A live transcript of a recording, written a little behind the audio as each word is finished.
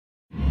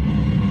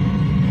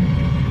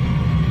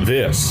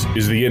This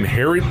is the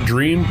Inherent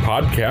Dream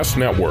Podcast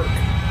Network.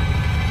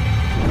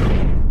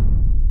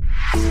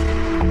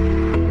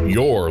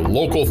 Your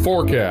local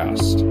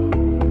forecast.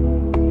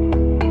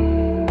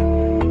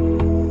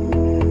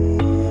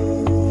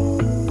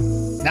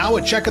 Now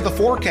a check of the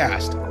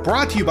forecast,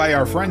 brought to you by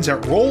our friends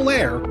at Roll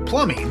Air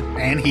Plumbing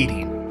and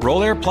Heating.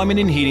 Roll Air Plumbing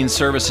and Heating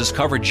services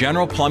cover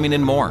general plumbing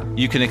and more.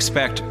 You can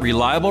expect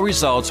reliable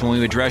results when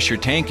we address your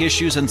tank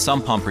issues and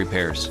sump pump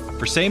repairs.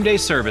 For same-day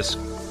service,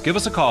 give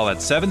us a call at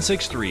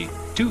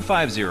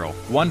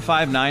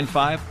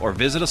 763-250-1595 or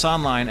visit us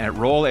online at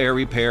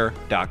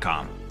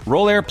rollairrepair.com.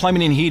 Roll Air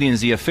Plumbing and Heating is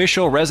the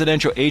official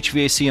residential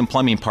HVAC and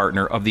plumbing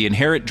partner of the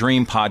Inherent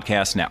Dream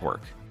Podcast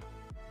Network.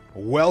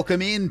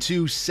 Welcome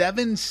into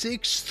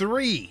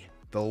 763,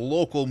 the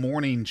local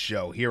morning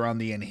show here on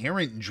the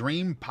Inherent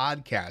Dream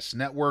Podcast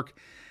Network.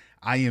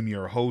 I am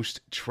your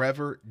host,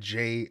 Trevor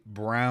J.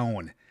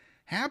 Brown.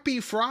 Happy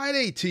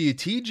Friday to you,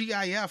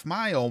 TGIF.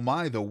 My, oh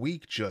my, the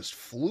week just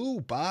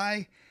flew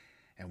by,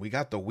 and we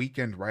got the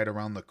weekend right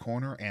around the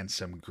corner and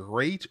some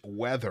great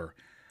weather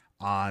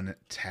on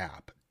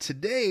tap.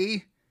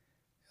 Today,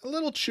 a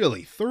little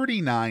chilly,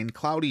 39,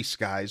 cloudy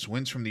skies,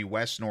 winds from the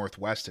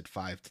west-northwest at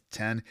 5 to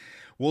 10.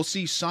 We'll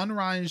see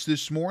sunrise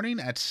this morning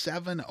at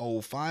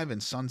 7:05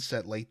 and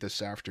sunset late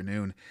this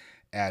afternoon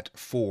at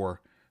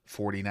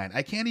 4:49.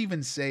 I can't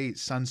even say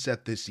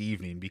sunset this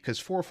evening because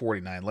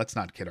 4:49, let's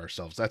not kid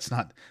ourselves. That's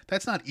not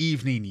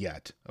evening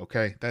yet,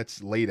 okay?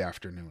 That's late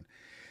afternoon.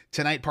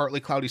 Tonight, partly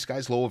cloudy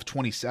skies, low of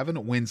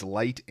 27, winds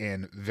light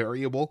and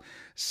variable.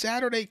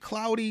 Saturday,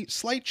 cloudy,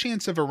 slight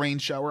chance of a rain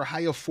shower,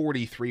 high of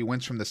 43,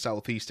 winds from the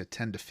southeast at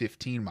 10 to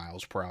 15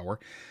 miles per hour.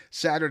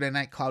 Saturday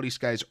night, cloudy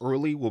skies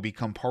early will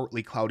become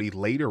partly cloudy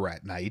later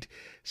at night.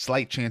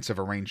 Slight chance of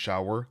a rain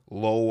shower,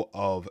 low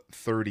of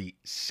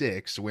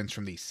 36, winds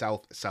from the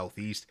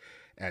southeast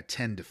at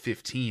 10 to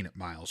 15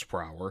 miles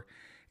per hour.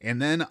 And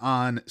then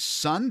on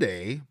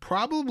Sunday,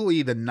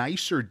 probably the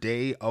nicer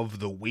day of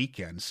the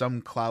weekend.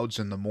 Some clouds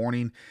in the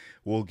morning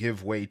will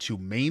give way to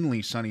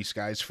mainly sunny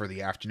skies for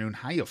the afternoon.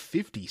 High of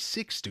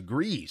 56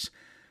 degrees.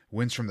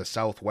 Winds from the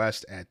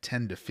southwest at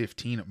 10 to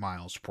 15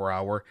 miles per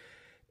hour.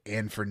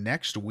 And for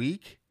next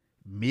week,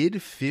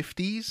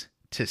 mid-50s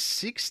to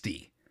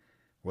 60.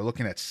 We're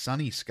looking at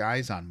sunny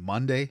skies on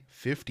Monday,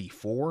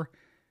 54,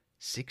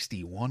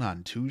 61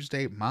 on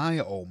Tuesday. My,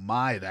 oh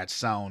my, that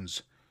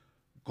sounds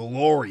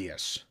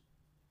glorious.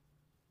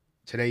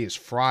 Today is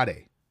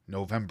Friday,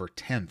 November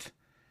 10th,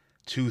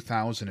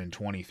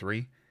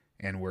 2023,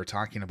 and we're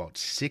talking about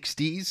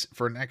 60s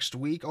for next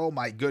week. Oh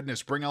my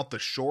goodness, bring out the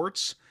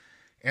shorts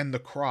and the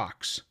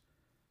Crocs.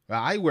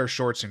 Well, I wear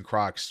shorts and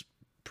Crocs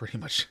pretty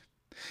much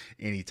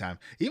anytime.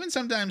 Even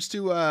sometimes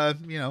to,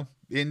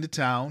 into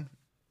town.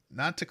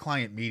 Not to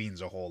client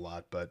meetings a whole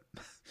lot, but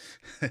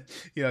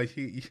you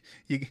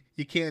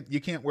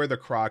can't wear the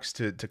Crocs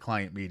to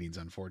client meetings,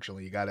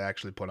 unfortunately. You got to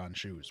actually put on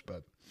shoes.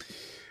 But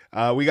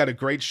we got a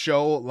great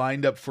show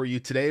lined up for you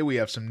today. We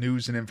have some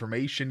news and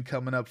information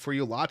coming up for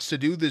you. Lots to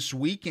do this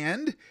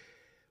weekend.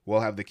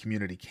 We'll have the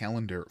community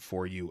calendar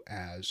for you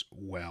as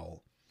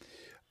well.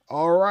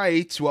 All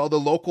right, well, the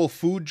local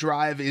food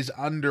drive is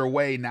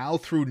underway now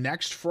through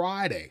next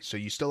Friday, so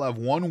you still have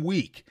 1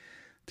 week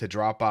to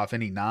drop off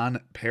any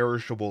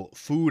non-perishable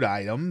food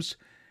items.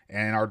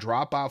 And our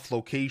drop-off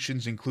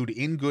locations include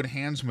In Good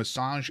Hands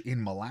Massage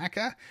in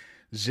Malacca,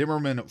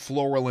 Zimmerman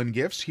Floral and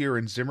Gifts here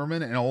in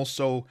Zimmerman, and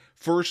also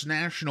First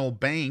National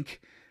Bank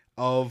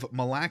of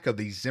Malacca,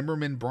 the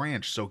Zimmerman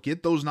branch. So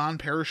get those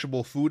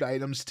non-perishable food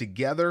items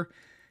together,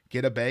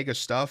 get a bag of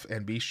stuff,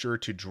 and be sure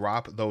to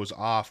drop those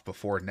off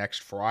before next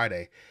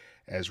Friday,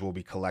 as we'll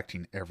be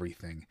collecting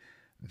everything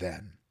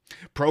then.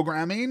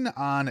 Programming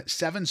on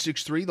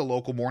 763, the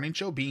local morning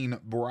show, being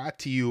brought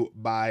to you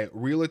by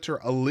Realtor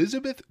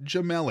Elizabeth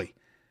Gemelli. You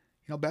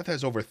know, Beth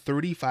has over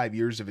 35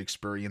 years of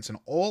experience in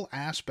all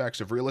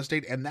aspects of real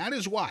estate, and that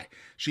is why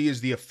she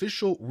is the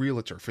official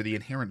realtor for the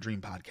Inherent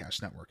Dream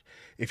Podcast Network.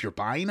 If you're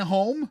buying a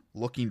home,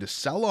 looking to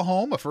sell a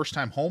home, a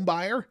first-time home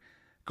buyer,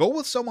 go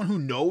with someone who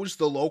knows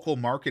the local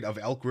market of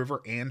Elk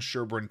River and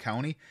Sherburne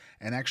County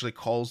and actually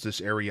calls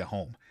this area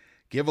home.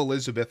 Give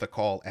Elizabeth a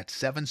call at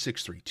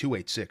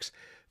 763-286-3729.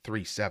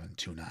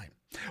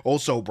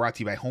 Also brought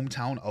to you by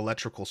Hometown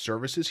Electrical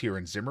Services here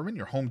in Zimmerman,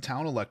 your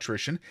hometown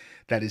electrician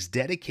that is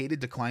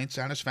dedicated to client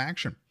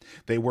satisfaction.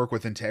 They work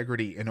with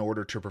integrity in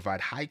order to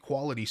provide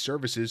high-quality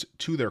services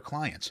to their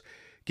clients.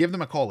 Give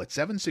them a call at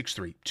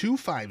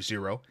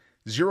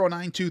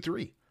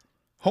 763-250-0923.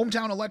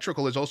 Hometown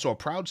Electrical is also a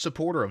proud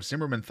supporter of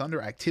Zimmerman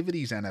Thunder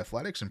activities and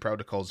athletics and proud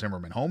to call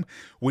Zimmerman home.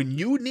 When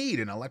you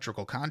need an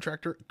electrical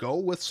contractor, go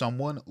with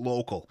someone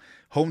local.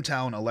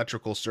 Hometown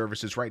Electrical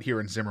Services right here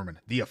in Zimmerman,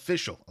 the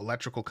official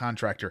electrical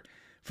contractor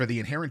for the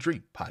Inherent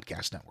Dream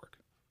Podcast Network.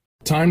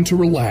 Time to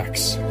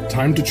relax.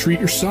 Time to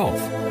treat yourself.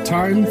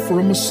 time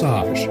for a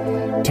massage.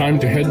 Time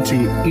to head to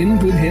In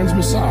Good Hands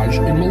Massage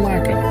in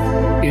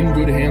Malacca. In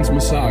Good Hands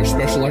Massage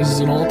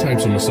specializes in all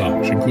types of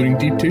massage, including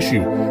deep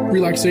tissue,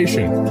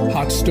 relaxation,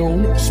 hot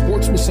stone,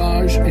 sports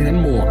massage,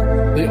 and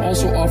more. They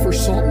also offer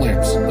salt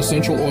lamps,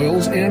 essential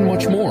oils, and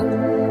much more.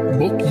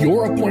 Book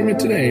your appointment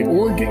today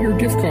or get your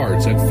gift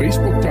cards at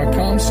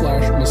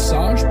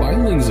facebook.com/massage by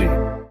Lindsay.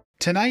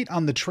 Tonight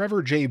on the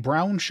Trevor J.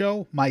 Brown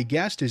Show, my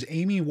guest is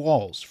Amy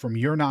Walls from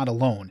You're Not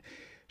Alone.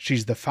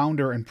 She's the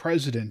founder and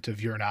president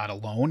of You're Not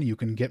Alone. You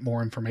can get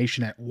more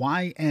information at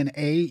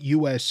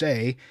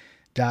ynausa.org.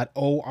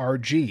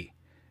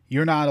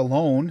 You're Not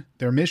Alone.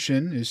 Their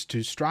mission is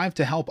to strive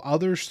to help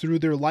others through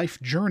their life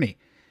journey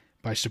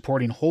by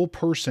supporting whole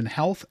person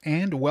health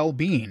and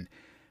well-being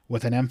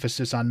with an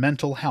emphasis on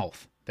mental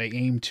health. They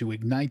aim to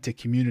ignite a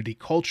community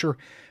culture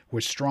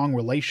with strong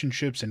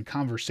relationships and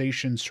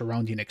conversations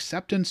surrounding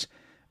acceptance,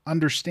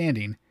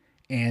 understanding,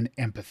 and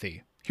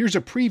empathy. Here's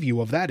a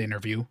preview of that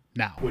interview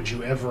now. Would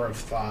you ever have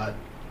thought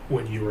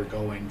when you were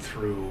going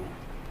through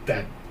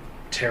that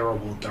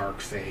terrible dark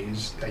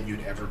phase that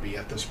you'd ever be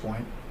at this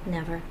point?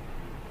 Never.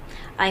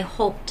 I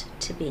hoped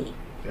to be.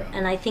 Yeah.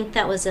 And I think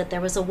that was it. There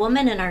was a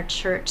woman in our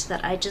church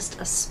that I just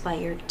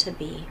aspired to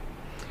be.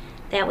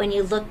 That when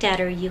you looked at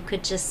her, you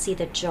could just see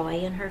the joy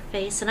in her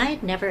face. And I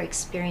had never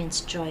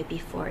experienced joy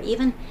before.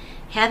 Even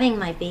having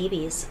my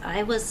babies,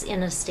 I was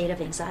in a state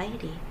of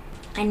anxiety.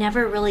 I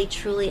never really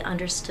truly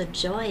understood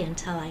joy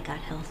until I got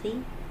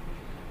healthy.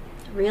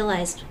 I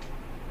realized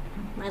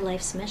my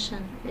life's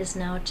mission is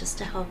now just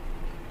to help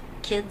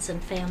kids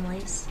and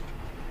families,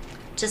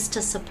 just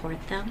to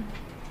support them.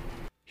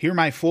 Hear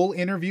my full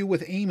interview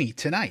with Amy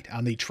tonight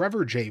on the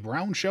Trevor J.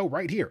 Brown Show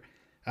right here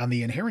on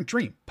the Inherent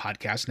Dream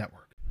Podcast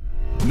Network.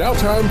 Now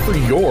time for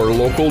your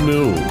local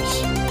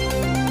news.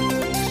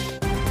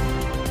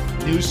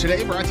 News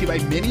today brought to you by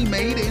Mini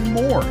Made and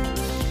More.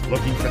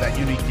 Looking for that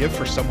unique gift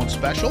for someone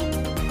special?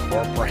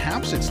 Or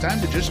perhaps it's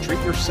time to just treat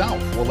yourself?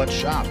 Well, let's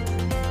shop.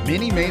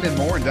 Mini Made and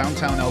More in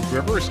downtown Elk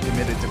River is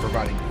committed to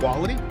providing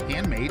quality,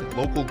 handmade,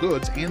 local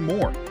goods, and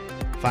more.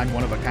 Find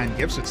one-of-a-kind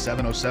gifts at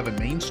 707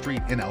 Main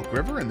Street in Elk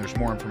River, and there's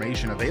more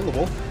information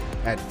available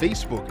at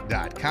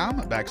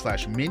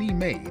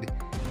facebook.com/minimade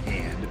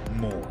and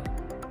more.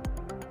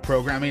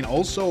 Programming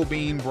also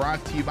being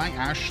brought to you by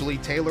Ashley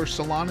Taylor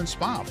Salon and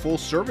Spa,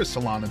 full-service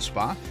salon and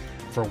spa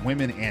for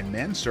women and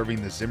men,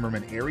 serving the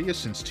Zimmerman area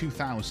since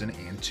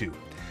 2002.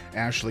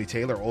 Ashley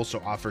Taylor also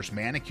offers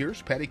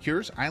manicures,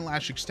 pedicures,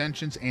 eyelash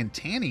extensions, and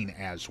tanning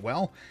as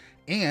well.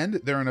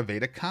 And they're an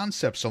Aveda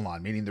Concept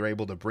Salon, meaning they're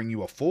able to bring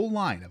you a full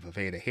line of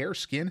Aveda hair,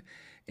 skin,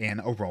 and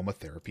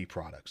aromatherapy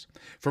products.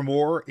 For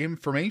more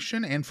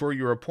information and for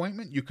your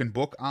appointment, you can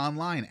book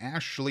online,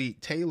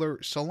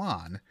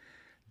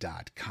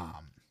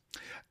 ashleytaylorsalon.com.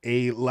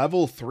 A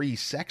level 3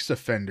 sex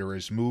offender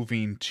is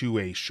moving to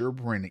a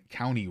Sherburne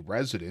County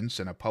residence,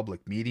 and a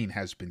public meeting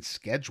has been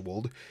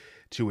scheduled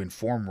to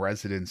inform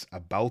residents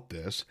about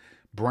this.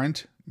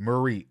 Brent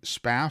Murray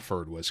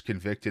Spafford was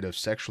convicted of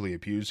sexually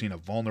abusing a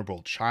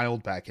vulnerable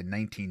child back in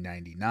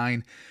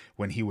 1999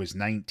 when he was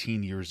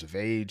 19 years of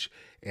age,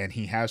 and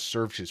he has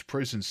served his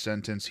prison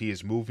sentence. He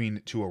is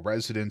moving to a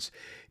residence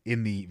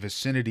in the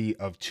vicinity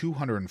of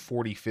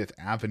 245th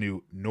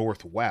Avenue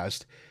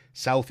Northwest,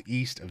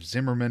 southeast of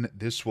Zimmerman.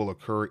 This will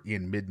occur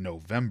in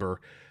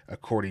mid-November,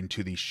 according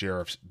to the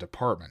Sheriff's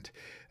Department.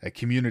 A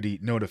community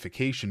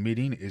notification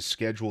meeting is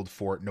scheduled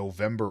for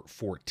November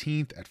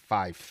 14th at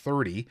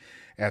 5:30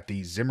 at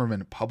the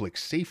Zimmerman Public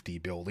Safety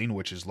Building,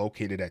 which is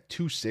located at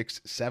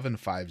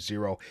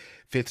 26750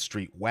 5th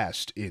Street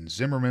West in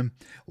Zimmerman.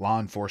 Law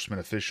enforcement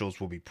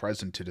officials will be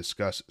present to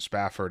discuss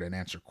Spafford and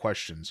answer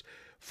questions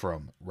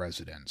from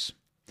residents.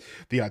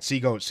 The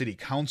Otsego City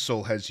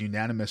Council has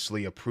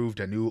unanimously approved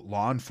a new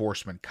law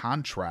enforcement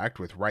contract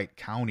with Wright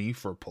County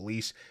for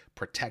police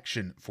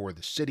protection for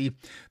the city.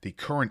 The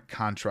current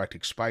contract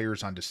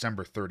expires on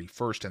December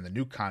 31st, and the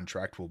new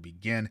contract will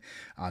begin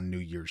on New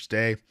Year's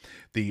Day.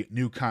 The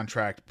new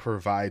contract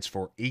provides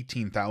for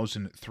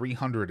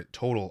 18,300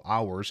 total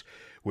hours,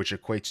 which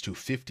equates to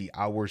 50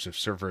 hours of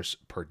service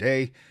per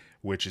day,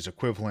 which is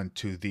equivalent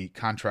to the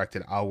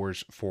contracted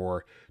hours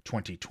for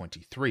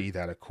 2023,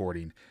 that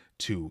according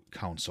to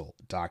council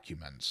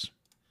documents.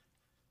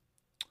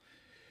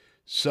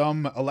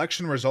 Some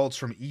election results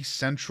from East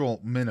Central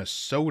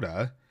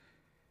Minnesota.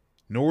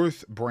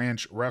 North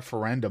Branch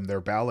referendum, their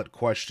ballot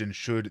question,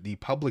 should the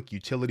Public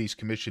Utilities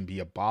Commission be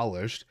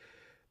abolished?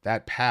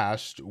 That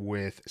passed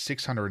with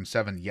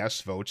 607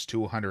 yes votes,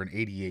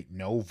 288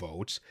 no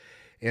votes.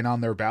 And on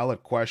their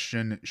ballot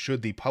question,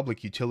 should the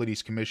Public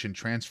Utilities Commission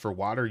transfer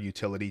water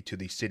utility to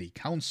the City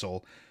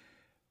Council?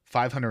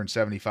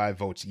 575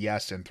 votes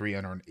yes and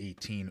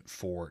 318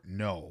 for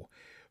no.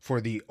 For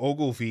the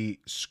Ogilvie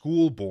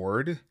School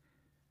Board,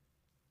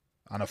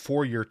 on a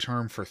 4-year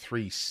term for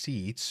 3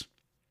 seats,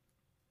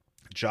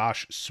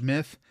 Josh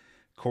Smith,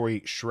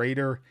 Corey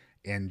Schrader,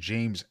 and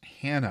James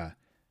Hanna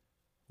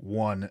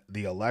won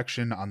the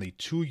election. On the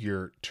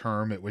 2-year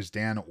term, it was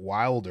Dan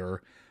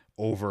Wilder,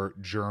 over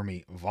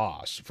Jeremy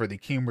Voss. For the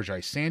Cambridge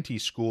Isanti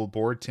School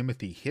Board,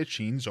 Timothy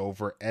Hitchings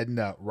over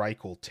Edna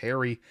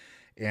Reichel-Terry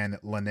and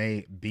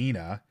Lene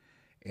Bina.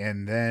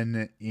 And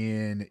then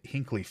in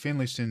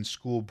Hinckley-Finlayson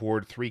School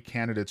Board, 3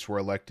 candidates were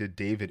elected: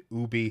 David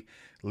Ubi,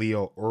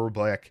 Leo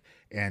Erbleck,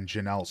 and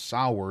Janelle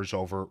Sowers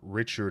over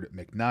Richard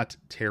McNutt,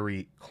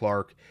 Terry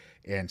Clark,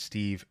 and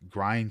Steve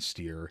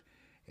Grindsteer.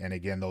 And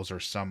again, those are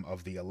some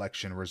of the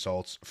election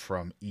results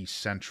from East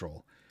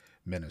Central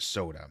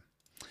Minnesota.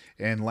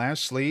 And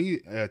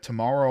lastly,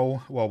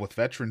 tomorrow, with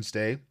Veterans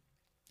Day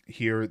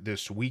here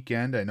this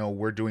weekend, I know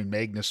we're doing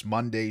Magnus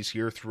Mondays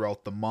here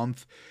throughout the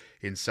month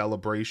in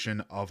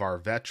celebration of our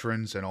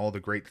veterans and all the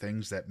great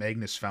things that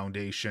Magnus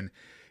Foundation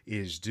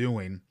is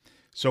doing.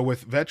 So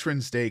with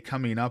Veterans Day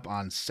coming up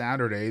on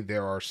Saturday,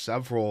 there are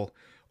several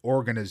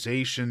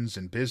organizations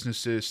and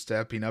businesses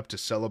stepping up to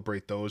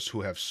celebrate those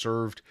who have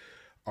served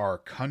our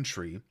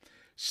country.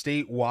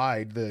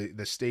 Statewide,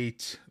 the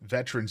state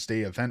Veterans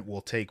Day event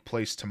will take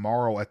place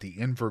tomorrow at the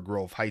Inver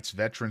Grove Heights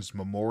Veterans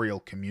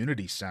Memorial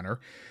Community Center.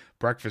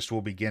 Breakfast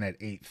will begin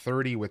at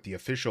 8:30 with the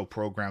official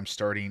program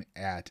starting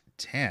at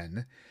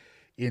 10.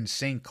 In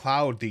St.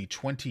 Cloud, the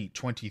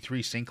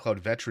 2023 St. Cloud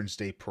Veterans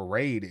Day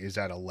Parade is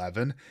at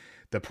 11.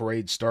 The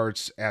parade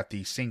starts at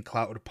the St.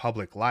 Cloud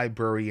Public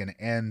Library and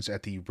ends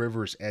at the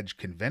Rivers Edge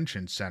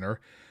Convention Center,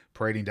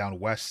 parading down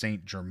West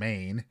St.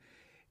 Germain.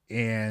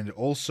 And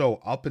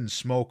also, Up and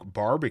Smoke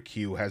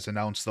Barbecue has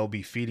announced they'll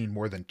be feeding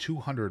more than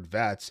 200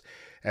 vets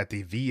at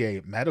the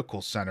VA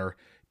Medical Center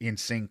in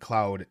St.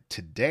 Cloud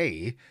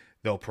today.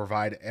 They'll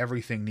provide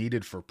everything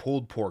needed for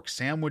pulled pork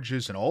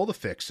sandwiches and all the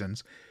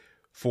fixins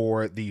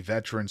for the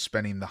veterans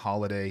spending the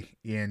holiday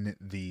in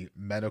the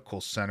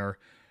medical center.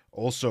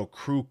 Also,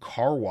 Crew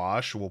Car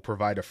Wash will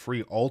provide a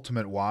free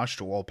ultimate wash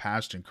to all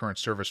past and current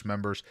service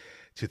members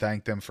to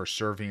thank them for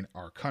serving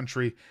our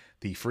country.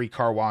 The free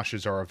car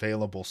washes are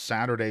available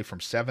Saturday from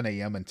 7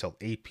 a.m. until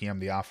 8 p.m.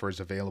 The offer is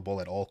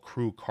available at all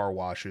Crew Car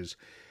Washes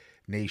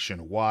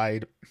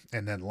nationwide.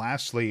 And then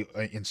lastly,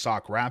 in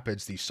Sauk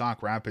Rapids, the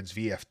Sauk Rapids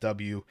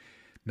VFW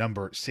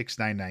number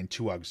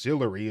 6992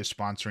 Auxiliary is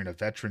sponsoring a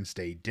Veterans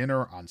Day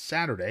dinner on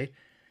Saturday,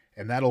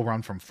 and that'll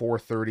run from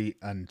 4:30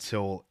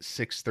 until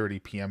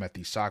 6:30 p.m. at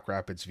the Sauk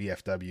Rapids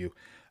VFW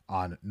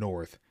on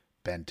North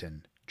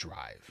Benton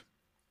Drive.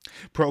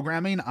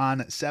 Programming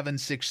on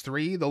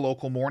 763, the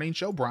local morning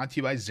show, brought to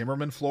you by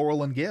Zimmerman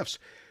Floral and Gifts,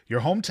 your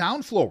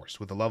hometown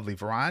florist with a lovely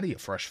variety of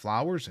fresh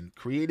flowers and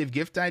creative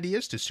gift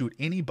ideas to suit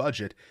any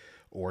budget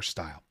or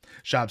style.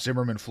 Shop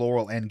Zimmerman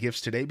Floral and Gifts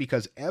today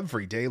because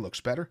every day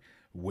looks better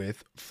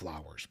with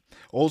flowers.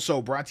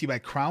 Also brought to you by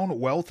Crown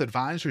Wealth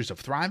Advisors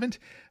of Thrivent.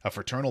 A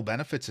fraternal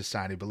benefit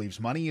society believes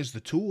money is the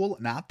tool,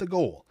 not the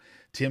goal.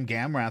 Tim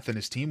Gamrath and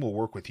his team will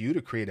work with you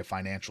to create a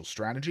financial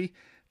strategy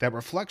that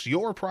reflects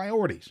your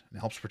priorities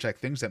and helps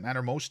protect things that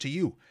matter most to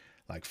you,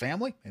 like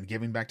family and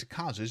giving back to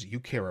causes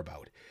you care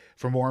about.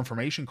 For more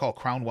information, call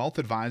Crown Wealth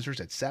Advisors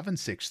at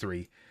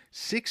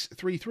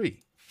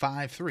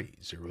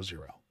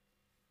 763-633-5300.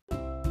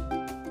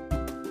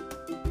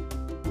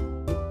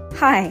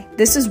 Hi,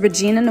 this is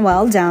Regina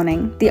Noel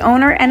Downing, the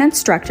owner and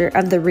instructor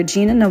of the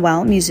Regina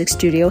Noel Music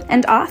Studio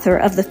and author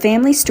of the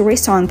Family Story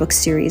Songbook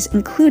series,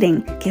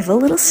 including Give a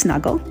Little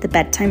Snuggle, The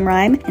Bedtime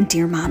Rhyme, and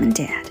Dear Mom and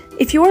Dad.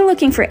 If you are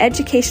looking for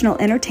educational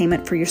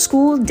entertainment for your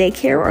school,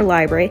 daycare, or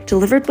library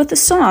delivered with a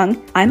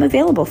song, I'm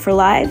available for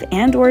live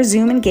and or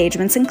Zoom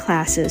engagements and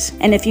classes.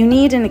 And if you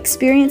need an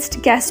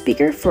experienced guest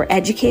speaker for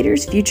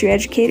educators, future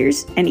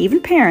educators, and even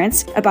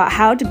parents about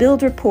how to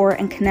build rapport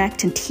and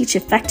connect and teach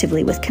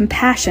effectively with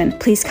compassion,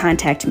 please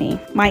contact me.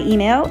 My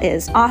email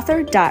is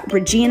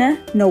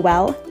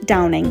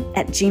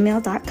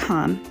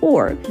author.reginanoeldowning@gmail.com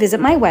or visit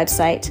my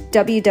website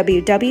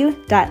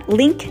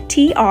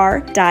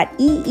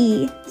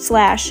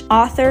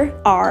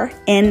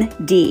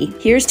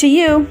www.linktr.ee/authorrnd. Here's to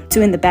you,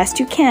 doing the best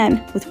you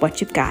can with what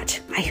you've got.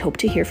 I hope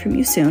to hear from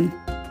you soon.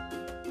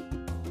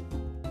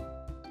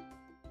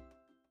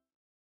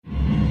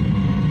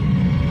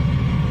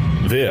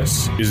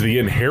 This is the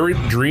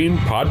Inherent Dream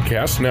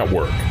Podcast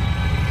Network.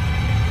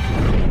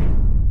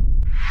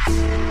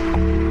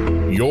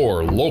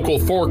 Your local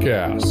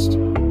forecast.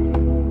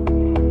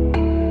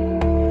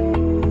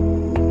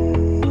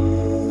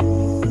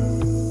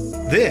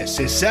 This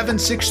is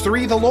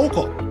 763 The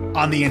Local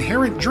on the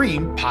Inherent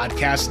Dream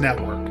Podcast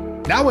Network.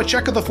 Now a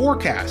check of the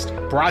forecast,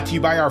 brought to you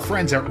by our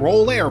friends at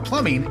Roll Air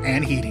Plumbing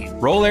and Heating.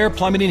 Roll Air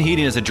Plumbing and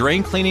Heating is a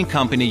drain cleaning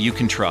company you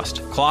can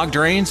trust. Clogged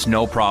drains,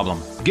 no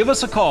problem. Give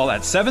us a call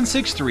at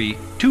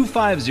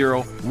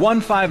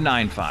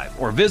 763-250-1595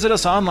 or visit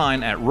us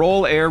online at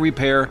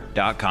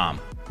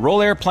rollairrepair.com.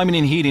 Roll Air Plumbing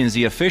and Heating is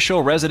the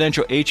official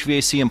residential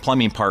HVAC and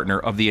plumbing partner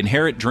of the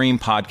Inherent Dream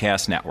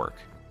Podcast Network.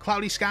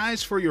 Cloudy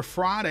skies for your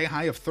Friday,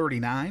 high of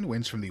 39,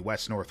 winds from the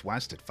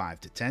west-northwest at 5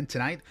 to 10.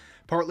 Tonight,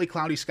 partly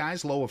cloudy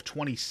skies, low of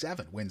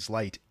 27, winds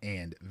light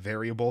and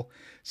variable.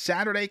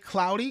 Saturday,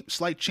 cloudy,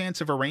 slight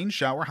chance of a rain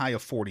shower, high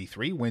of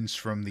 43, winds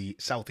from the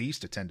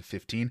southeast at 10 to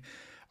 15.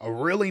 A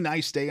really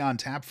nice day on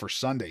tap for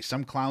Sunday.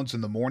 Some clouds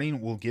in the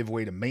morning will give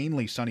way to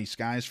mainly sunny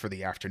skies for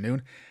the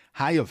afternoon.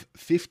 High of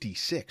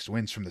 56,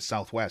 winds from the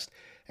southwest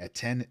at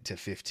 10 to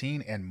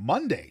 15. And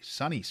Monday,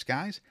 sunny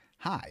skies,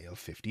 high of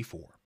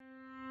 54.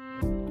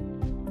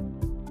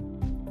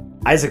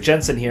 Isaac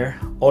Jensen here,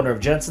 owner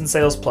of Jensen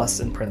Sales Plus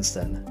in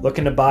Princeton.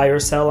 Looking to buy or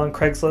sell on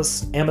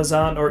Craigslist,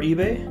 Amazon, or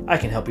eBay? I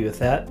can help you with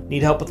that.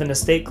 Need help with an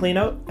estate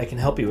cleanout? I can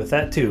help you with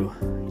that too.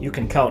 You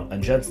can count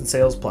on Jensen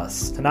Sales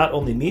Plus to not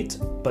only meet,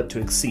 but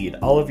to exceed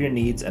all of your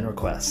needs and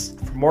requests.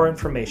 For more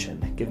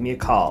information, give me a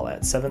call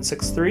at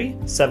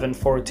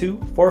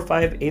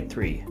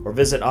 763-742-4583 or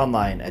visit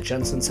online at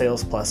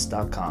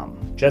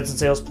jensensalesplus.com. Jensen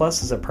Sales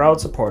Plus is a proud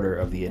supporter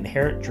of the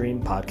Inherent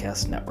Dream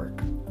Podcast Network.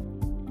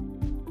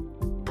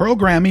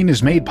 Programming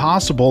is made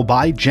possible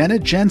by Jenna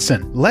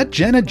Jensen. Let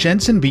Jenna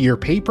Jensen be your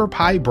Paper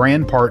Pie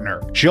brand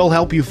partner. She'll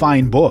help you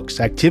find books,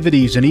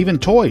 activities, and even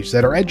toys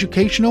that are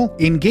educational,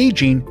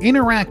 engaging,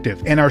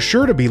 interactive, and are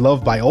sure to be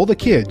loved by all the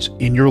kids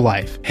in your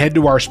life. Head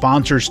to our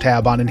sponsors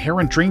tab on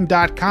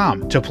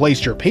InherentDream.com to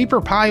place your Paper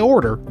Pie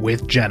order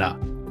with Jenna.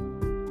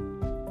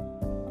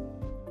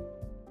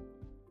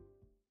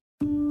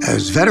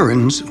 As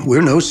veterans,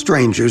 we're no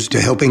strangers to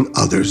helping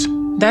others.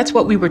 That's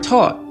what we were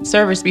taught,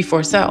 service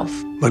before self.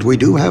 But we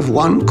do have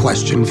one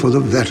question for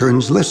the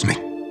veterans listening.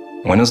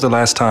 When was the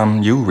last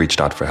time you reached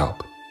out for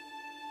help?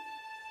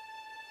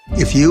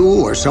 If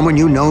you or someone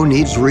you know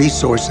needs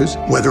resources,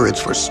 whether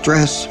it's for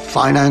stress,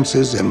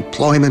 finances,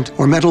 employment,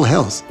 or mental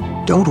health,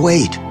 don't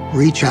wait.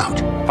 Reach out.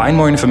 Find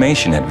more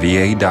information at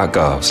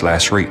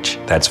va.gov/reach.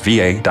 That's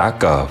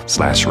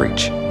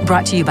va.gov/reach.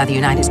 Brought to you by the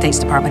United States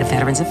Department of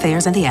Veterans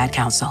Affairs and the Ad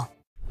Council.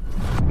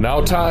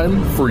 Now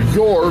time for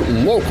your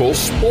local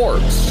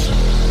sports.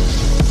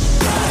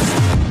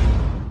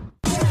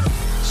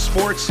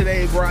 Sports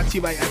today brought to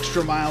you by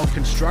Extra Mile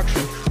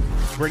Construction.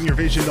 Bring your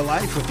vision to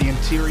life with the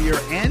interior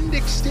and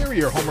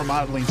exterior home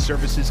remodeling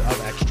services of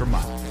Extra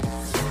Mile.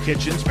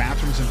 Kitchens,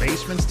 bathrooms, and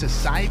basements to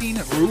siding,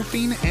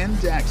 roofing, and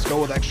decks.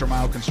 Go with Extra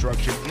Mile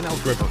Construction in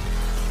Elk River.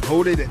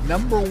 Voted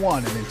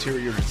 #1 in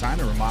interior design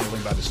and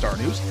remodeling by the Star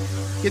News.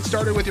 Get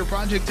started with your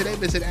project today.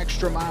 Visit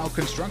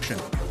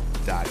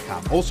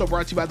extramileconstruction.com. Also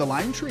brought to you by the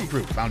Lime Tree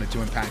Group, founded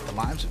to impact the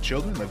lives of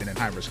children living in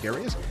high-risk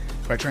areas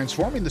by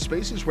transforming the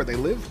spaces where they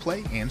live,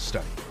 play, and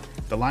study.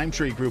 The Lime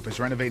Tree Group is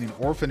renovating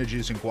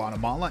orphanages in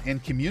Guatemala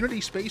and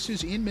community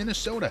spaces in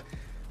Minnesota,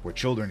 where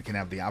children can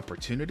have the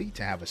opportunity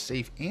to have a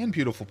safe and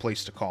beautiful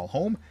place to call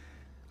home,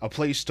 a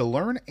place to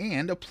learn,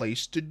 and a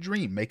place to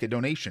dream. Make a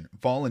donation,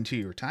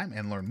 volunteer your time,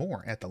 and learn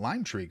more at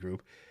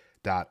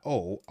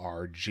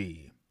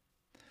thelimetreegroup.org.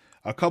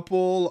 A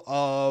couple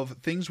of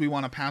things we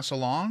want to pass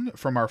along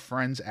from our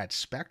friends at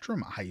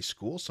Spectrum High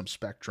School, some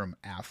Spectrum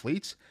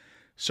athletes.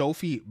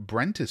 Sophie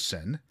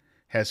Brentison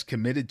has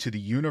committed to the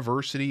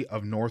University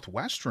of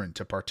Northwestern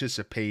to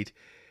participate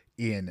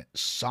in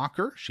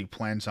soccer. She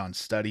plans on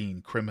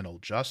studying criminal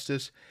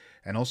justice.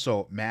 And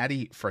also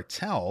Maddie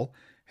Fratell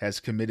has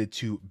committed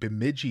to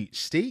Bemidji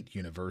State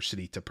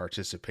University to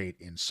participate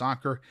in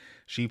soccer.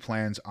 She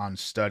plans on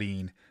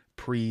studying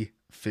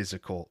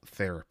physical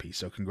therapy.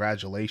 So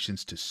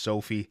congratulations to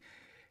Sophie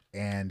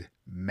and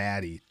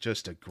Maddie.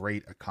 Just a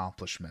great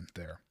accomplishment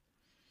there.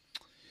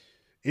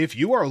 If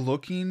you are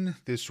looking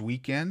this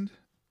weekend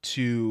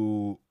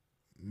to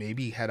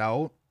maybe head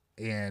out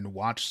and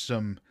watch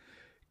some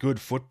good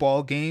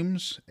football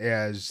games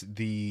as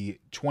the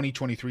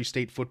 2023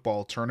 state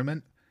football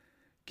tournament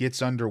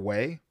gets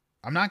underway,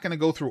 I'm not going to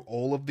go through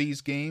all of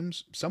these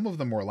games. Some of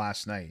them were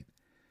last night,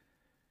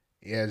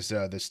 as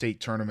the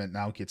state tournament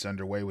now gets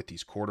underway with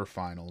these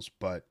quarterfinals,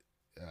 but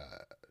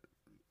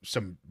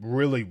some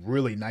really,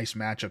 really nice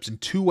matchups in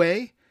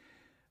 2A.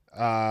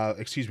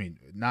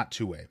 Not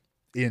 2A.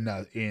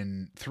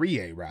 In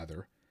 3A,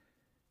 rather.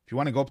 If you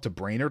want to go up to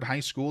Brainerd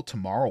High School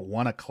tomorrow,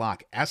 1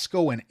 o'clock,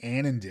 Esco and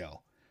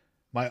Annandale.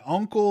 My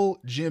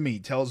uncle Jimmy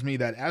tells me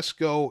that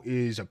Esco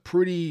is a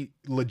pretty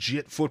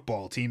legit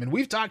football team, and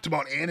we've talked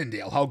about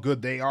Annandale, how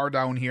good they are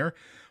down here.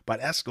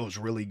 But Esco's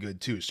really good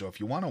too. So if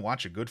you want to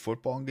watch a good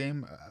football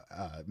game,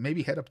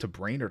 maybe head up to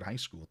Brainerd High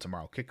School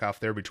tomorrow. Kickoff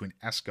there between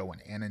Esco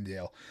and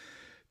Annandale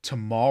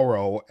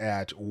tomorrow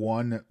at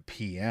 1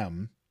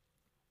 p.m.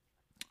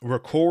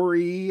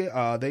 Rocori,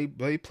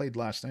 they played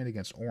last night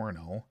against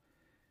Orono.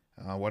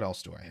 What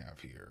else do I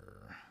have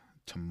here?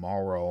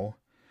 Tomorrow,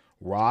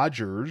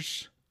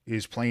 Rogers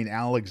is playing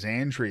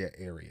Alexandria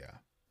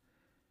area.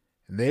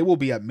 And they will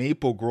be at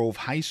Maple Grove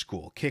High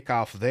School.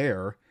 Kickoff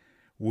there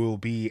will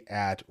be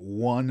at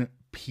 1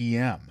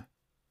 p.m.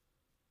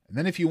 And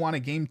then if you want a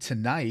game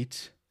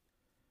tonight,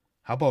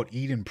 how about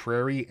Eden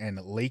Prairie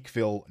and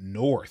Lakeville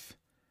North?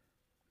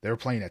 They're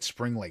playing at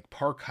Spring Lake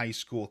Park High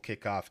School.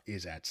 Kickoff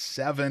is at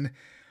 7.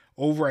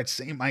 Over at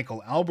St.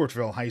 Michael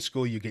Albertville High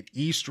School, you get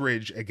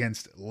Eastridge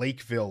against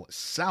Lakeville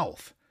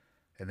South,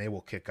 and they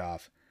will kick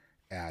off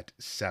at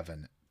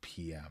 7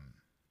 p.m.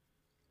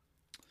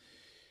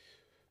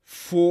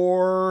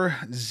 For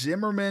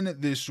Zimmerman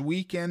this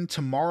weekend,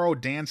 tomorrow,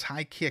 dance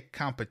high kick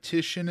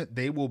competition.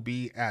 They will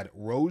be at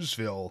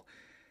Roseville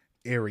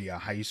Area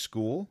High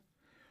School.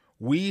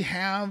 We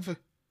have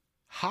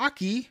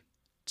hockey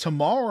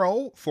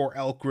tomorrow for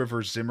Elk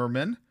River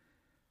Zimmerman.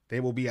 They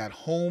will be at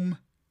home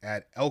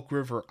at Elk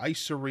River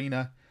Ice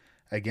Arena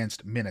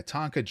against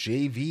Minnetonka.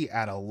 JV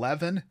at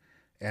 11,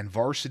 and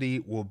varsity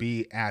will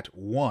be at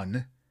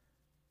 1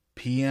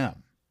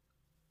 p.m.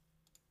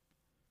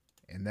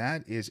 And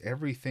that is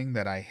everything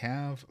that I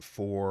have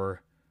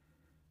for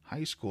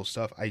high school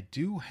stuff. I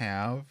do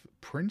have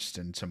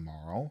Princeton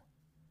tomorrow.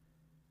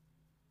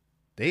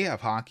 They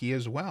have hockey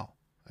as well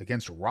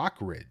against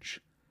Rockridge.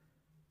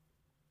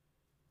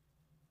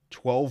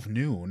 12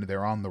 noon,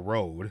 they're on the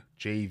road.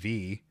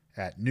 JV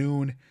at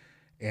noon,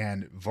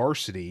 and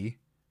varsity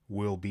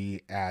will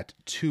be at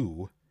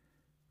 2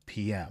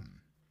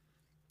 p.m.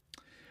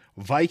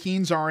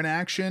 Vikings are in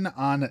action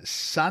on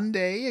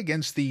Sunday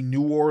against the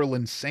New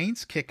Orleans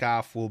Saints.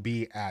 Kickoff will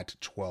be at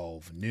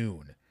 12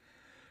 noon.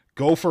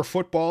 Gopher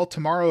football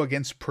tomorrow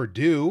against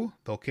Purdue.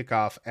 They'll kick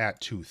off at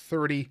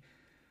 2:30.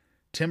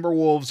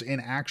 Timberwolves in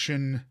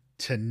action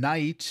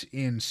tonight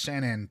in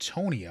San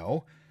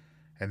Antonio.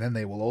 And then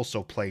they will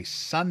also play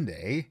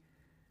Sunday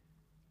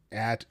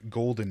at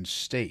Golden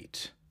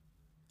State.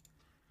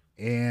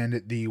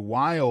 And the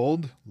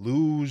Wild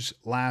lose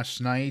last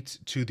night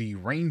to the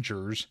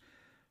Rangers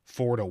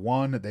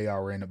 4-1. They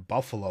are in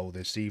Buffalo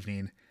this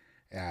evening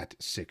at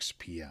 6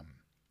 p.m.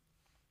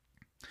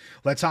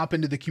 Let's hop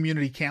into the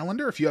community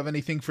calendar. If you have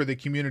anything for the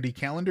community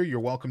calendar, you're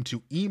welcome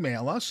to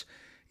email us,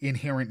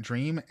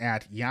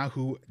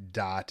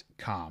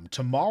 inherentdream@yahoo.com.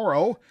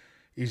 Tomorrow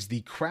is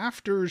the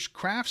Crafters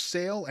Craft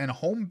Sale and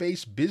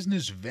Home-Based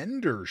Business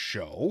Vendor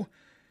Show.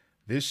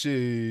 This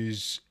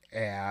is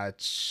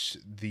at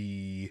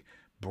the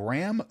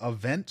Bram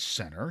Event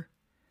Center,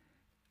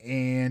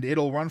 and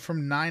it'll run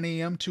from 9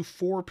 a.m. to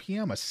 4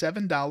 p.m. A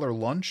 $7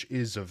 lunch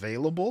is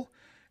available,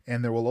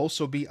 and there will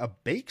also be a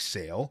bake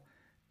sale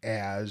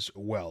as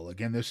well.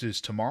 Again, this is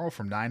tomorrow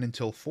from 9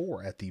 until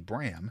 4 at the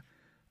Bram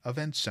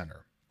Event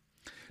Center.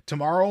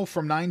 Tomorrow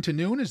from 9 to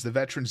noon is the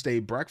Veterans Day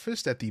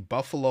breakfast at the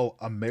Buffalo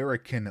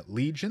American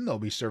Legion. They'll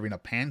be serving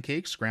up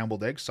pancakes,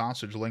 scrambled eggs,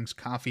 sausage links,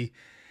 coffee,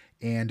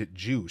 and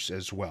juice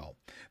as well.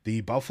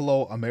 The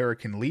Buffalo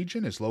American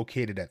Legion is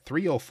located at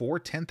 304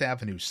 10th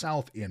Avenue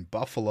South in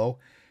Buffalo,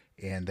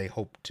 and they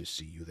hope to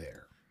see you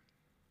there.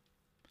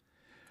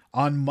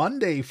 On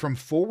Monday from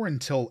 4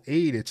 until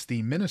 8, it's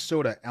the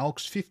Minnesota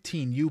Elks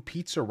 15U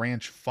Pizza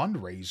Ranch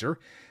fundraiser.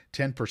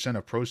 10%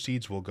 of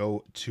proceeds will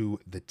go to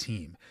the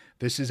team.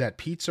 This is at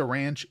Pizza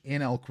Ranch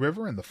in Elk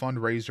River, and the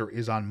fundraiser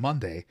is on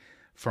Monday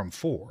from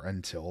 4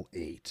 until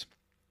 8.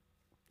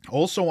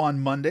 Also on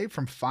Monday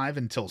from 5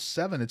 until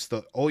 7, it's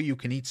the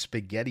all-you-can-eat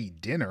spaghetti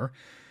dinner.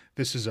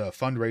 This is a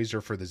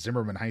fundraiser for the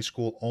Zimmerman High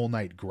School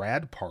all-night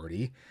grad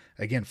party.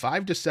 Again,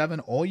 5 to 7,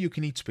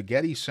 all-you-can-eat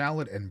spaghetti,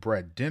 salad, and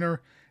bread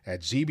dinner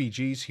at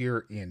ZBG's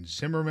here in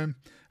Zimmerman.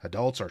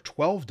 Adults are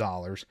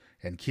 $12,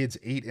 and kids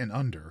 8 and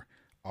under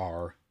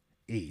are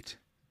 $8.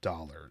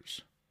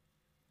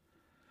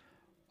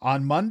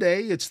 On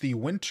Monday, it's the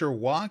Winter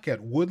Walk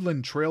at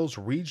Woodland Trails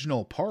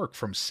Regional Park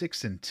from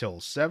 6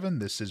 until 7.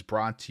 This is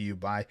brought to you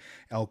by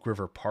Elk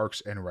River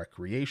Parks and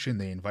Recreation.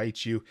 They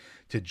invite you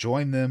to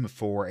join them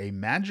for a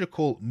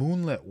magical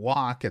moonlit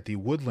walk at the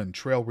Woodland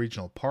Trail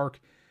Regional Park.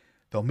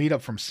 They'll meet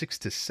up from 6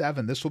 to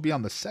 7. This will be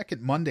on the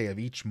second Monday of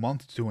each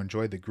month to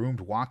enjoy the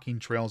groomed walking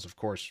trails. Of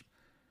course,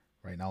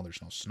 right now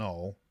there's no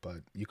snow, but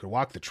you could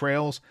walk the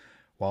trails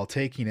while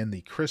taking in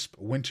the crisp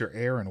winter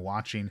air and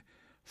watching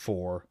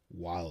for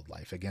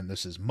wildlife. Again,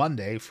 this is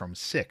Monday from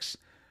 6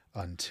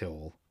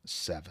 until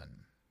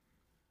 7.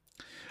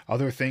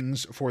 Other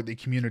things for the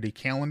community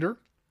calendar.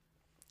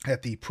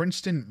 At the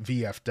Princeton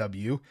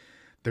VFW,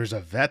 there's a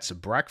Vets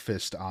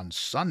breakfast on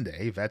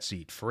Sunday. Vets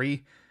eat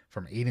free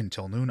from 8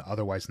 until noon.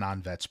 Otherwise,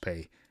 non-vets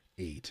pay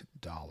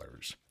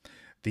 $8.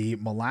 The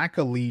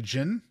Malacca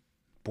Legion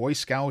Boy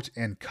Scout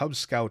and Cub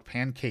Scout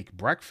pancake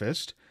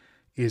breakfast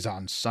is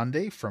on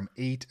Sunday from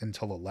 8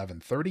 until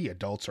 11:30.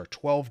 Adults are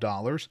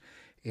 $12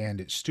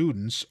 and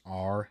students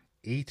are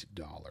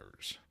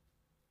 $8.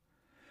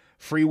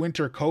 Free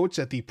winter coats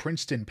at the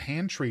Princeton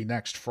Pantry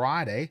next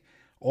Friday.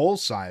 All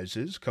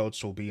sizes.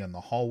 Coats will be in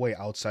the hallway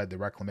outside the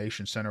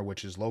Reclamation Center,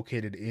 which is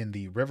located in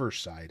the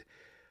Riverside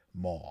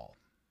Mall.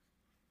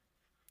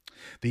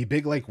 The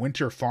Big Lake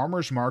Winter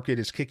Farmers Market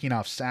is kicking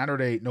off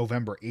Saturday,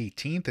 November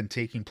 18th, and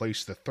taking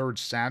place the third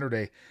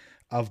Saturday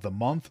of the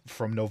month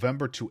from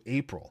November to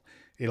April.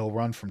 It'll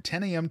run from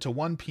 10 a.m. to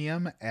 1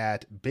 p.m.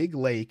 at Big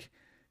Lake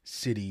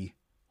City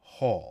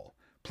Hall.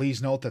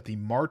 Please note that the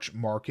March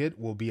Market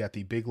will be at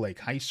the Big Lake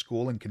High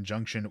School in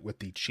conjunction with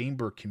the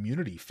Chamber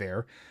Community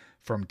Fair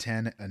from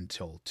 10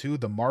 until 2.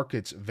 The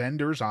market's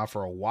vendors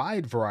offer a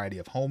wide variety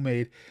of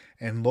homemade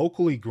and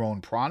locally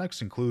grown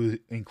products,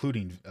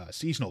 including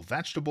seasonal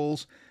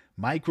vegetables,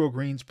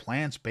 microgreens,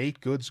 plants,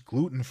 baked goods,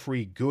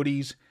 gluten-free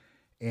goodies,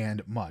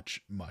 and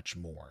much, much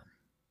more.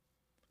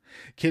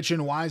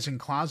 Kitchen Wise and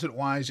Closet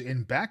Wise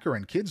in Becker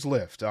and Kids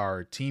Lift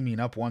are teaming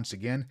up once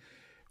again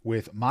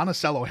with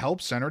Monticello Help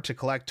Center to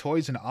collect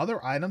toys and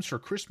other items for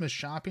Christmas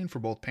shopping for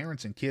both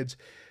parents and kids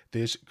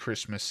this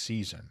Christmas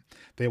season.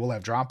 They will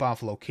have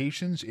drop-off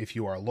locations if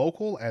you are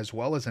local, as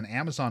well as an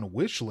Amazon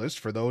wish list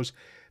for those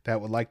that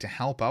would like to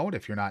help out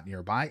if you're not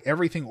nearby.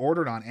 Everything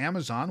ordered on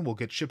Amazon will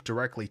get shipped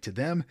directly to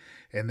them,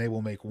 and they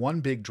will make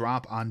one big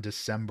drop on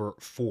December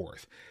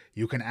 4th.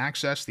 You can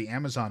access the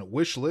Amazon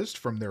wish list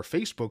from their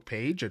Facebook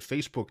page at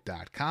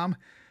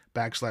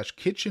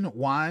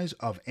facebook.com/KitchenWise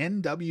of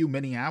NW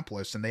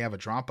Minneapolis, and they have a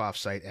drop-off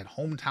site at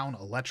Hometown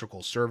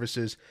Electrical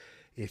Services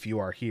if you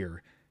are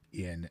here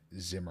in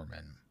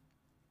Zimmerman.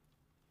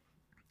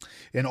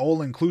 An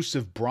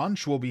all-inclusive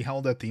brunch will be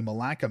held at the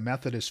Malacca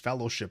Methodist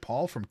Fellowship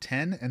Hall from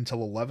 10 until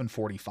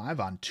 11:45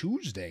 on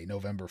Tuesday,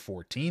 November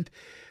 14th.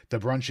 The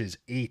brunch is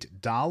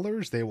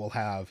 $8. They will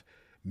have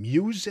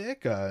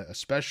music, a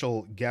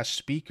special guest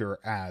speaker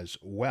as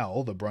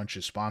well. The brunch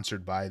is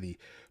sponsored by the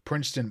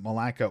Princeton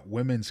Malacca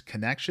Women's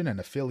Connection and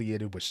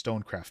affiliated with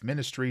Stonecraft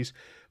Ministries.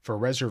 For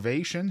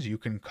reservations, you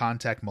can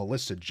contact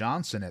Melissa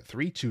Johnson at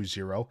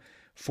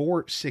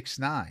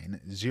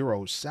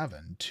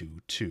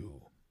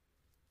 320-469-0722.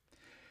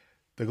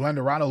 The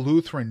Glendorado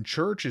Lutheran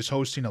Church is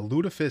hosting a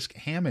lutefisk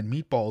ham and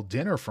meatball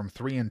dinner from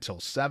 3 until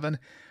 7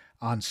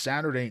 on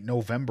Saturday,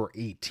 November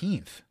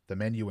 18th. The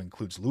menu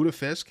includes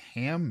lutefisk,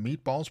 ham,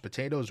 meatballs,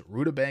 potatoes,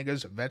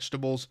 rutabagas,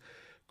 vegetables,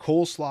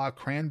 coleslaw,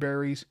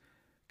 cranberries,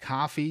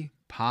 coffee,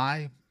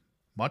 pie,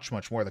 much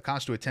more. The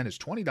cost to attend is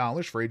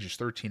 $20 for ages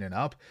 13 and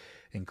up,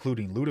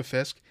 including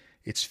lutefisk.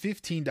 It's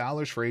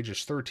 $15 for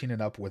ages 13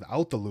 and up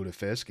without the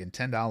lutefisk, and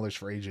 $10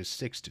 for ages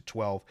 6 to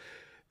 12.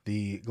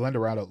 The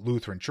Glendorado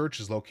Lutheran Church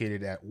is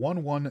located at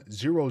 1100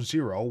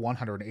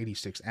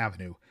 186th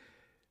Avenue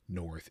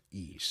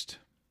Northeast.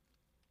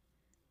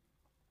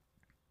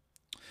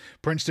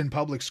 Princeton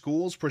Public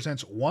Schools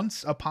presents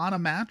Once Upon a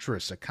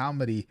Mattress, a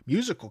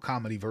musical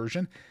comedy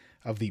version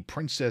of The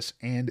Princess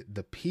and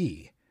the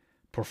Pea.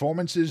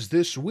 Performances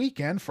this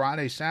weekend,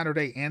 Friday,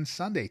 Saturday, and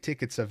Sunday.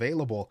 Tickets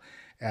available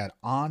at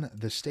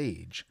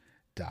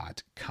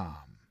onthestage.com.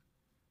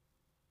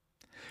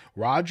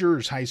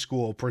 Rogers High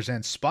School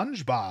presents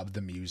SpongeBob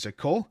the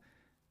Musical.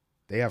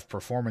 They have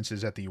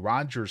performances at the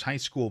Rogers High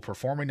School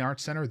Performing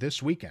Arts Center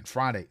this weekend,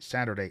 Friday,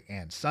 Saturday,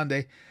 and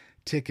Sunday.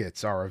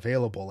 Tickets are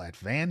available at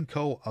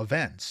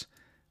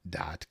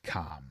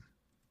vancoevents.com.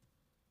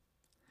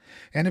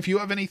 And if you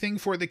have anything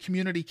for the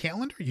community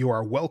calendar, you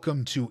are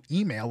welcome to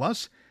email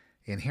us,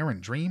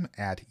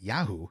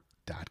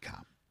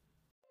 inherentdream@yahoo.com.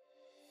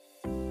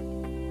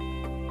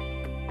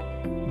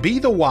 Be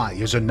the Y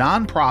is a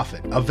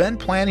nonprofit event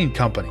planning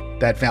company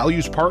that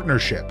values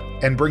partnership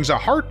and brings a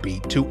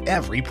heartbeat to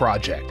every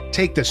project.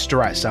 Take the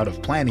stress out of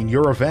planning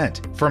your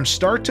event. From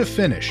start to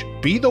finish,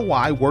 Be the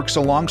Y works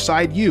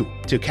alongside you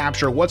to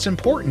capture what's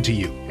important to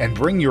you and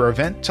bring your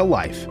event to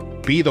life.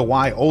 Be the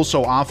Y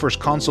also offers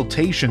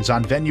consultations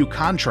on venue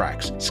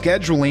contracts,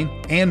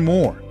 scheduling, and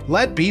more.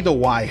 Let Be the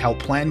Y help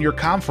plan your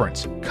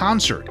conference,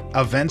 concert,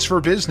 events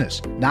for business,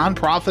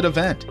 nonprofit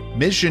event,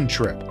 mission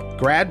trip,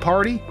 grad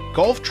party,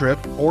 golf trip,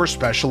 or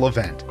special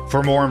event.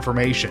 For more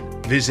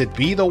information, visit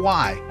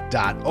bethey.org.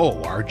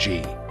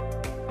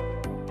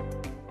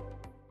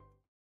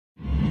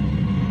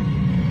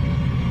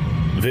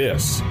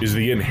 This is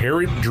the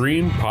Inherent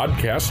Dream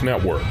Podcast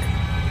Network.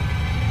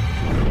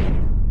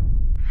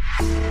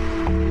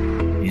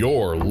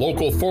 Your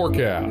local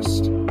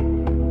forecast.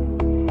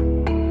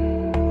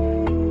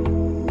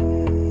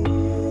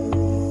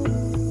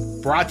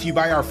 Brought to you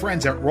by our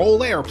friends at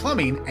Roll Air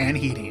Plumbing and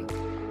Heating.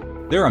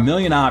 There are a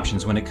million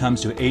options when it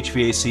comes to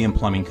HVAC and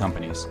plumbing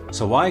companies.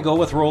 So why go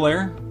with Roll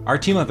Air? Our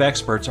team of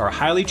experts are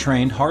highly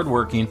trained,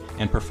 hardworking,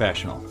 and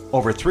professional.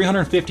 Over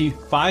 350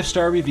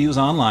 five-star reviews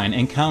online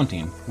and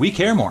counting. We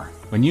care more.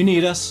 When you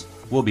need us,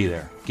 we'll be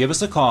there. Give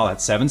us a call at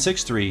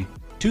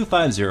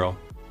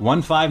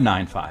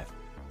 763-250-1595.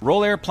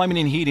 Roll Air Plumbing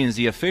and Heating is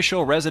the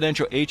official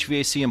residential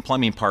HVAC and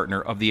plumbing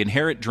partner of the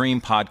Inherent Dream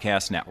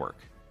Podcast Network.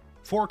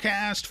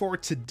 Forecast for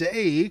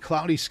today,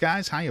 cloudy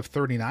skies, high of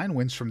 39,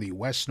 winds from the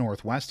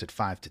west-northwest at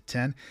 5 to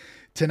 10.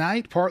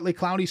 Tonight, partly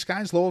cloudy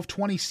skies, low of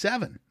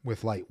 27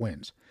 with light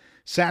winds.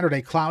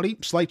 Saturday, cloudy,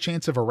 slight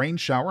chance of a rain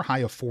shower, high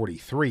of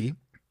 43.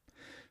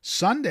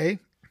 Sunday,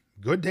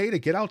 good day to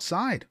get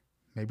outside,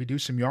 maybe do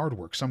some yard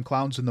work. Some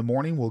clouds in the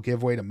morning will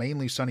give way to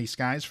mainly sunny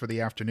skies for the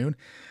afternoon,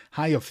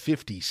 high of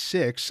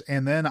 56.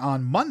 And then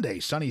on Monday,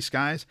 sunny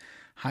skies,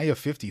 high of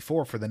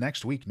 54 for the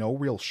next week. No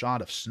real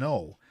shot of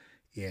snow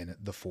in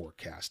the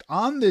forecast.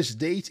 On this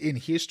date in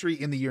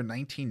history, in the year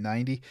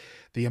 1990,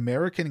 the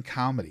American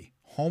comedy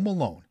Home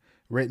Alone,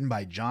 written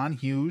by John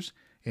Hughes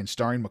and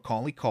starring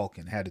Macaulay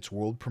Culkin, had its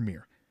world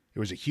premiere. It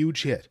was a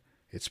huge hit.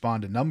 It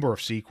spawned a number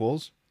of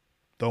sequels,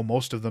 though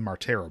most of them are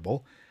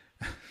terrible.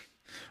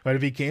 But it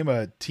became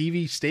a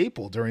TV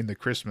staple during the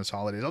Christmas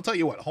holidays. I'll tell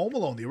you what, Home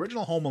Alone, the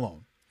original Home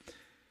Alone,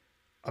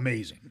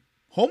 amazing.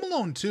 Home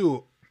Alone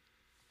 2,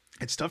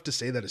 it's tough to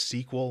say that a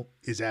sequel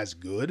is as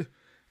good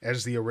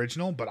as the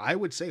original, but I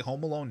would say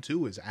Home Alone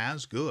 2 is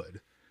as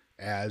good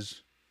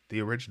as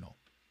the original.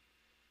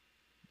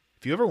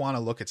 If you ever want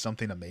to look at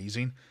something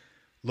amazing,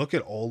 look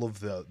at all of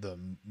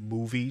the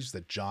movies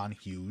that John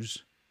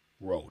Hughes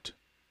wrote.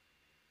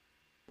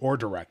 or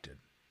directed.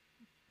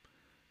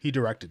 He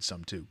directed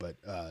some too, but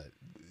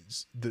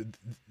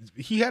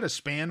he had a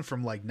span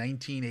from like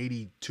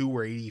 1982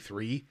 or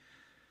 83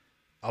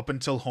 up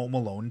until Home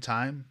Alone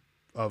time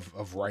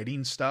of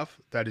writing stuff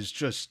that is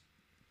just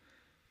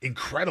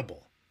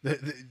incredible.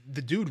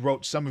 The dude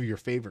wrote some of your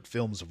favorite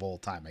films of all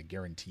time. I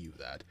guarantee you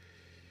that.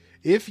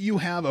 If you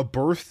have a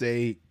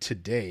birthday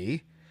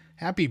today,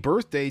 happy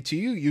birthday to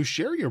you. You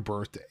share your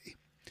birthday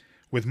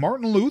with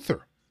Martin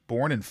Luther,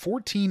 born in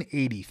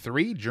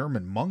 1483,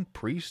 German monk,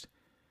 priest,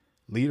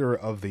 leader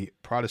of the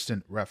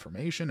Protestant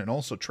Reformation, and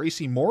also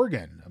Tracy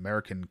Morgan,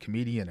 American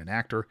comedian and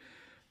actor,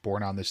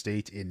 born on this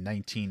date in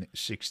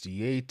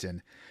 1968.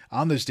 And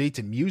on this date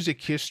in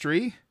music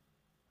history,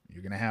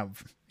 you're gonna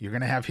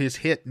have his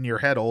hit in your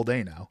head all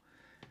day now.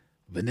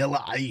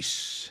 Vanilla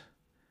Ice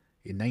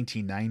in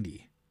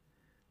 1990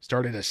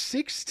 started a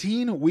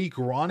 16-week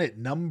run at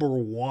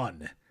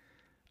 #1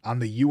 on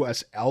the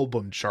U.S.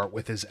 album chart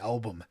with his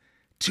album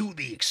To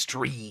the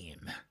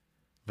Extreme.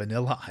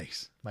 Vanilla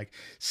Ice. Like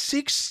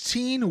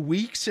 16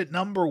 weeks at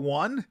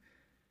 #1?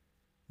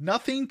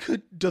 Nothing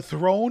could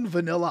dethrone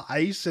Vanilla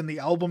Ice and the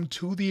album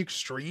To the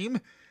Extreme.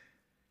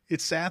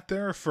 It sat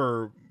there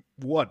for,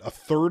 what, a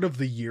third of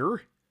the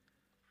year?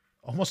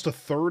 Almost a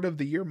third of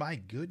the year? My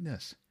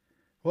goodness.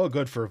 Well,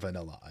 good for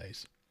Vanilla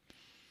Ice.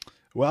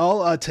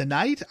 Well,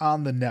 tonight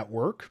on the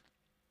network,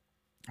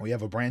 we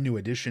have a brand new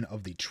edition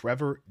of the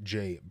Trevor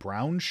J.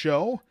 Brown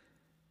Show.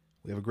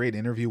 We have a great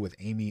interview with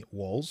Amy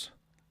Walls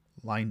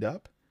lined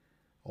up.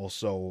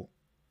 Also,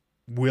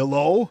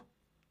 Willow,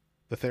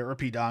 the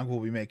therapy dog, will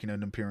be making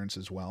an appearance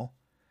as well.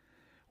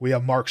 We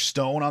have Mark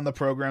Stone on the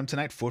program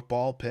tonight,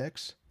 football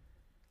picks.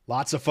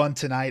 Lots of fun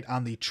tonight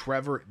on the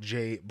Trevor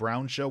J.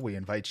 Brown Show. We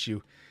invite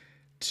you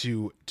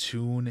to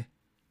tune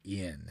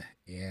in.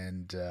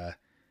 And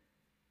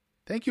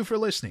thank you for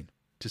listening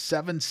to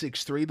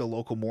 763, the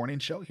local morning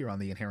show here on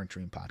the Inherent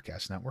Dream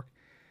Podcast Network.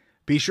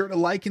 Be sure to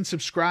like and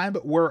subscribe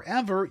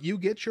wherever you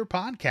get your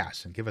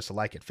podcasts, and give us a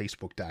like at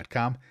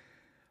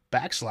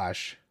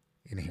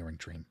facebook.com/Inherent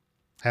Dream.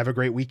 Have a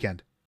great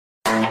weekend.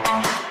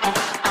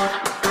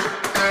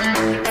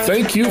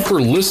 Thank you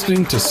for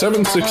listening to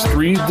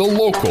 763 The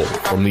Local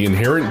from the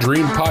Inherent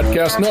Dream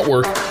Podcast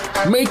Network.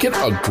 Make it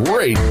a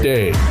great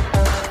day.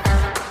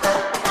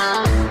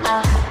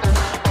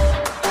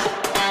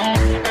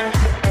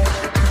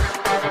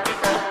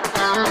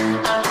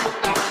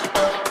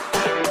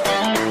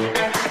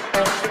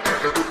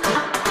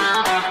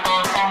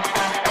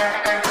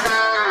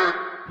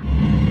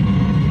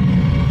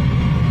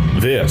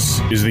 This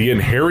is the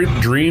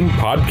Inherent Dream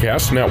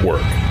Podcast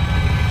Network.